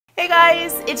Hey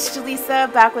guys, it's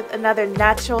Jaleesa back with another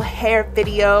natural hair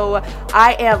video.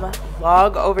 I am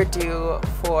long overdue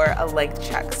for a length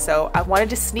check, so I wanted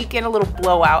to sneak in a little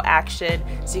blowout action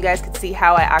so you guys can see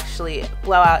how I actually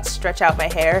blow out, stretch out my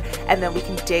hair, and then we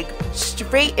can dig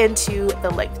straight into the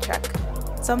length check.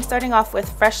 So I'm starting off with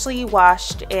freshly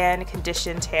washed and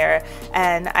conditioned hair,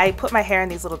 and I put my hair in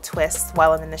these little twists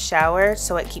while I'm in the shower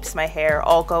so it keeps my hair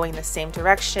all going the same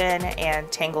direction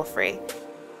and tangle free.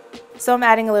 So I'm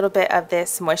adding a little bit of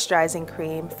this moisturizing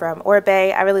cream from Orbe.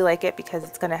 I really like it because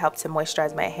it's going to help to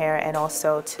moisturize my hair and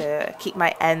also to keep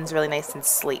my ends really nice and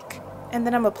sleek. And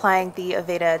then I'm applying the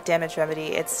Aveda Damage Remedy.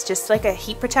 It's just like a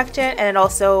heat protectant, and it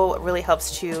also really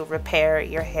helps to repair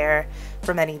your hair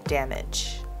from any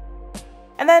damage.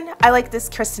 And then I like this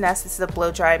Kristiness. This is a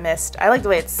blow dry mist. I like the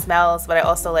way it smells, but I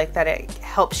also like that it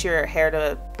helps your hair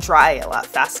to dry a lot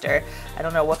faster. I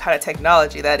don't know what kind of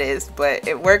technology that is, but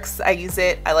it works. I use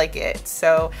it. I like it.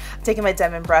 So I'm taking my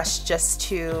diamond brush just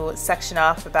to section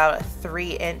off about a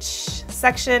 3-inch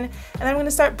section, and then I'm going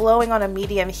to start blowing on a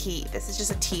medium heat. This is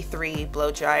just a T3 blow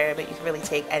dryer, but you can really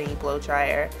take any blow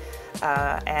dryer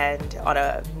and on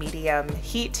a medium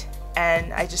heat,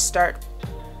 and I just start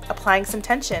applying some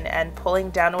tension and pulling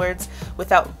downwards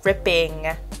without ripping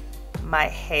my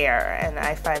hair, and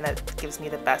I find that gives me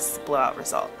the best blowout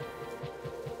result.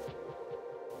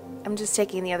 I'm just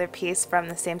taking the other piece from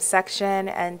the same section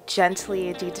and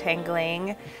gently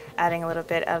detangling, adding a little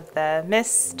bit of the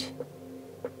mist,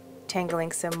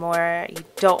 tangling some more. You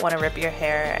don't want to rip your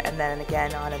hair, and then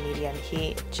again on a medium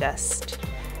heat, just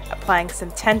applying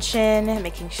some tension,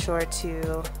 making sure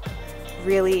to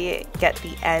really get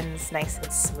the ends nice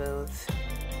and smooth.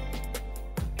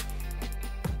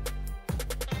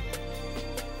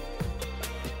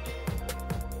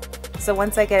 So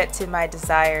once I get it to my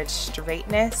desired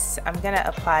straightness, I'm gonna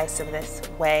apply some of this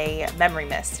Way Memory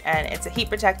Mist, and it's a heat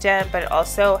protectant, but it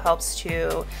also helps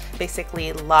to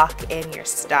basically lock in your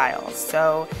style.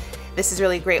 So this is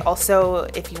really great also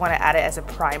if you want to add it as a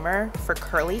primer for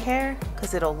curly hair,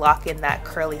 because it'll lock in that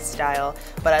curly style,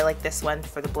 but I like this one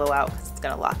for the blowout because it's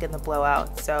going to lock in the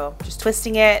blowout. So just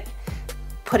twisting it,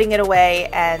 putting it away,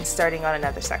 and starting on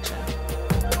another section.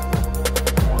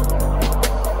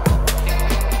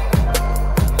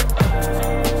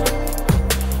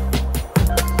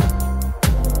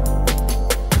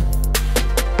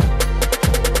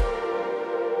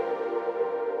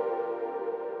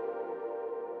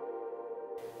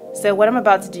 So what I'm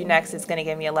about to do next is going to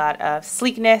give me a lot of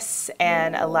sleekness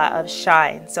and a lot of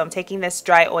shine. So I'm taking this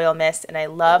dry oil mist, and I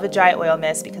love a dry oil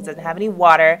mist because it doesn't have any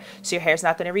water, so your hair's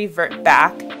not going to revert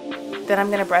back. Then I'm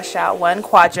going to brush out one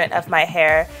quadrant of my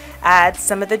hair, add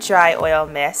some of the dry oil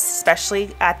mist, especially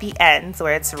at the ends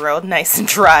where it's real nice and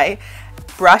dry.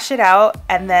 Brush it out,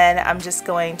 and then I'm just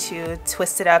going to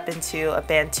twist it up into a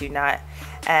Bantu knot.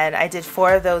 And I did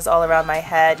 4 of those all around my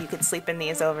head. You could sleep in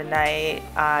these overnight.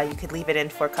 You could leave it in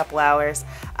for a couple hours.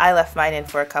 I left mine in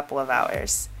for a couple of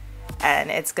hours. And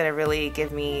it's gonna really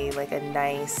give me like a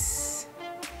nice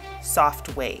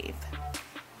soft wave.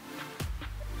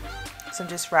 So I'm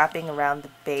just wrapping around the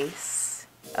base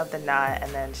of the knot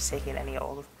and then just taking any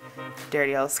old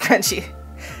dirty old scrunchie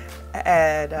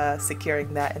and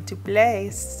securing that into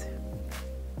place.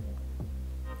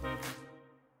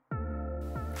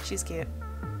 She's cute.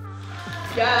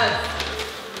 Yes!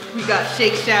 We got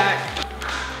Shake Shack.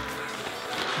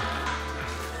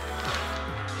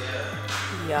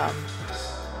 Yum.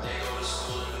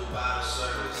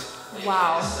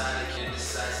 Wow.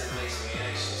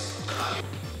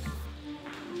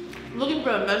 Looking for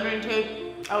a measuring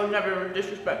tape. I would never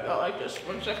disrespect that like this.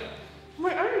 1 second.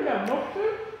 Wait, I didn't get a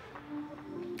milkshake?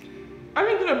 I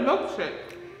didn't get a milkshake.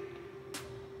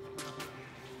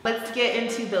 Let's get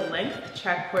into the length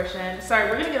check portion.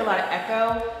 Sorry, we're gonna get a lot of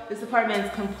echo. This apartment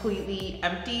is completely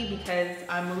empty because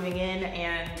I'm moving in,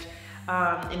 and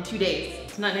in 2 days.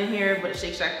 There's nothing in here but a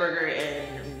Shake Shack burger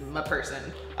and my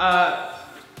person. Got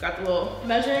the little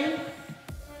measuring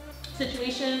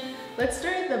situation. Let's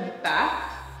start at the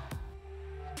back.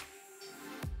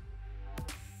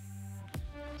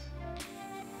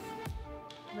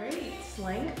 Great,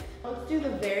 length. Let's do the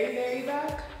very, very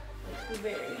back. Let's do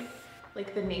very,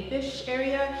 like the nape-ish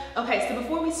area. Okay, so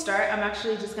before we start, I'm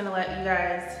actually just gonna let you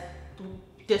guys,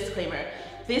 disclaimer.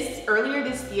 Earlier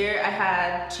this year, I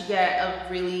had to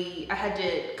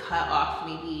cut off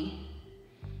maybe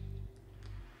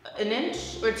 1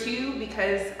 inch or 2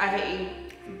 because I had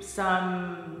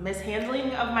some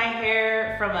mishandling of my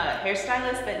hair from a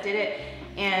hairstylist that did it,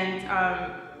 and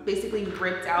basically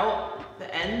ripped out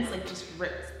the ends, like just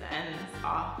ripped the ends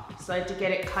off. So I had to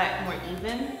get it cut more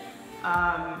even.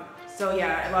 So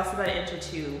yeah, I lost about 1 inch or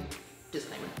 2,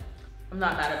 disclaimer. I'm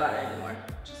not mad about it anymore,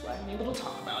 which is why I'm able to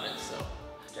talk about it. So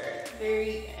start at the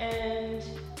very end,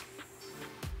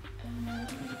 and then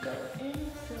we go in.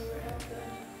 So we're at the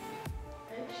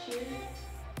edge here.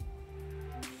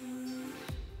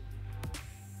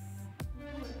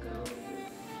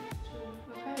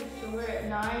 Okay, so we're at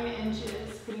 9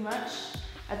 inches pretty much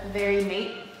at the very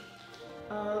nape.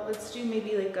 Let's do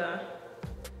maybe like a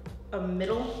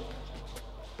middle.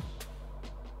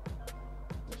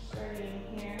 Starting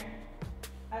here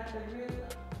at the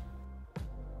root.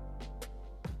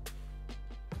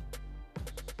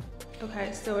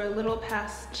 Okay, so we're a little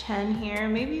past 10 here,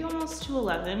 maybe almost to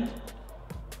 11.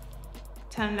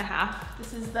 10 and a half.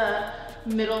 This is the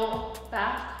middle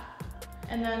back.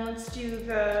 And then let's do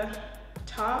the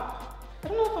top. I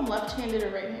don't know if I'm left-handed or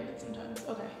right-handed sometimes.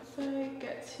 Okay, so I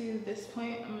get to this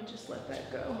point, I'm gonna just let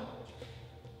that go.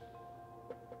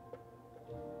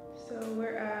 So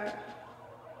we're at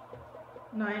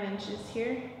 9 inches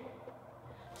here.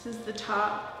 This is the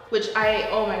top, which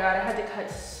oh my God, I had to cut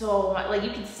so much. Like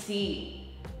you can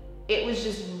see, it was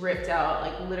just ripped out,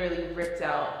 like literally ripped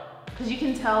out. Cause you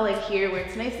can tell like here where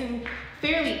it's nice and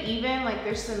fairly even, like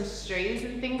there's some strays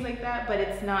and things like that, but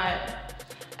it's not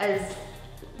as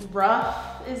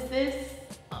rough as this.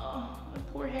 Oh, my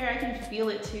poor hair, I can feel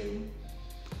it too.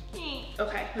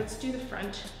 Okay, let's do the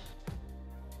front.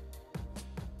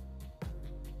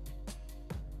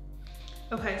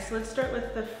 Okay, so let's start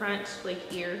with the front,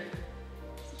 like ear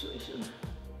situation.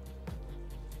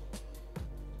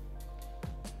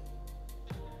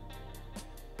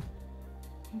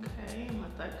 Okay, and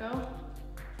let that go.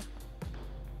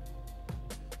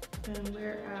 And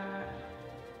we're at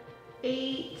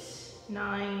 8,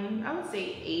 9, I would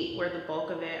say 8 where the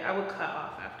bulk of it, I would cut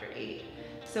off after 8.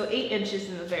 So 8 inches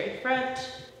in the very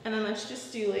front. And then let's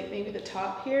just do like maybe the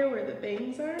top here where the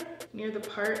bangs are, near the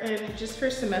part. And just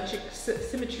for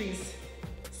symmetry's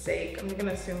sake, I'm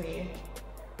gonna assume the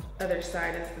other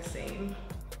side is the same.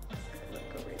 Let's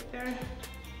go right there.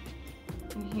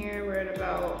 And here we're at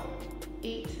about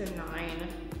 8 to 9,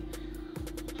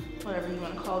 whatever you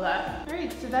want to call that. All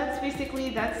right, so that's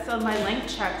basically, that's my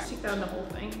length check. Let's take down the whole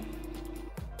thing.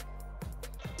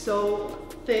 So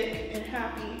thick and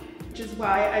happy, which is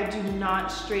why I do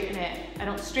not straighten it. I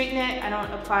don't straighten it, I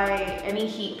don't apply any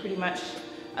heat pretty much,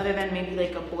 other than maybe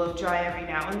like a blow dry every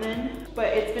now and then. But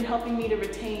it's been helping me to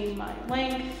retain my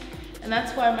length. And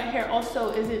that's why my hair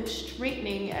also isn't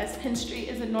straightening as pin straight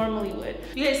as it normally would.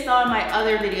 You guys saw in my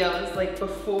other videos, like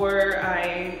before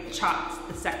I chopped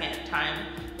the second time,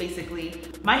 basically,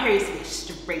 my hair used to be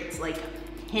straight, like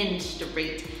pin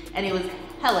straight, and it was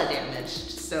hella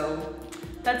damaged. So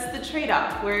that's the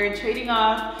trade-off. We're trading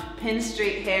off pin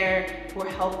straight hair for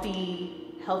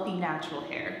healthy natural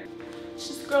hair. It's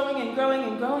just growing and growing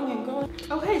and growing and growing.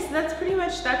 Okay, so that's pretty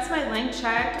much, that's my length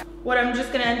check. What I'm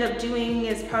just gonna end up doing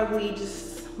is probably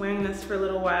just wearing this for a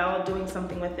little while, doing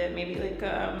something with it, maybe like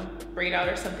braid out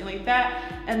or something like that.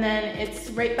 And then it's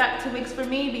right back to wigs for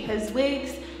me, because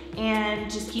wigs and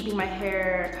just keeping my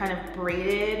hair kind of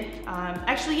braided.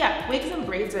 Actually, yeah, wigs and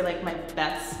braids are like my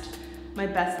best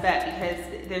bet, because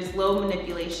there's low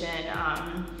manipulation.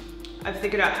 I've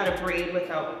figured out how to braid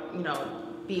without, you know,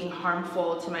 being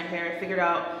harmful to my hair. I figured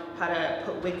out how to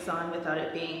put wigs on without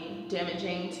it being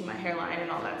damaging to my hairline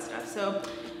and all that stuff. So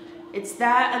it's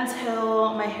that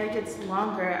until my hair gets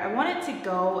longer. I want it to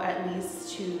go at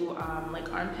least to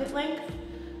like armpit length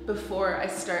before I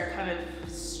start kind of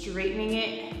straightening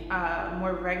it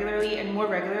more regularly. And more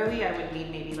regularly, I would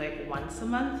need maybe like once a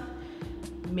month,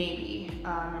 maybe.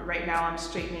 Right now I'm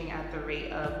straightening at the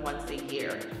rate of once a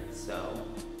year. So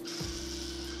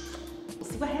we'll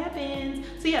see what happens.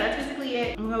 So yeah, that's basically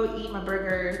it. I'm gonna go eat my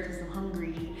burger because I'm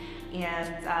hungry.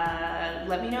 And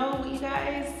let me know what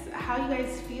how you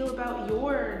guys feel about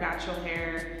your natural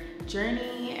hair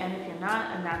journey. And if you're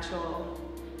not a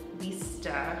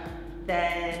naturalista,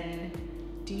 then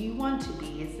do you want to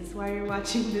be? Is this why you're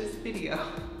watching this video?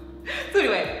 So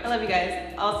anyway, I love you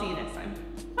guys. I'll see you next time.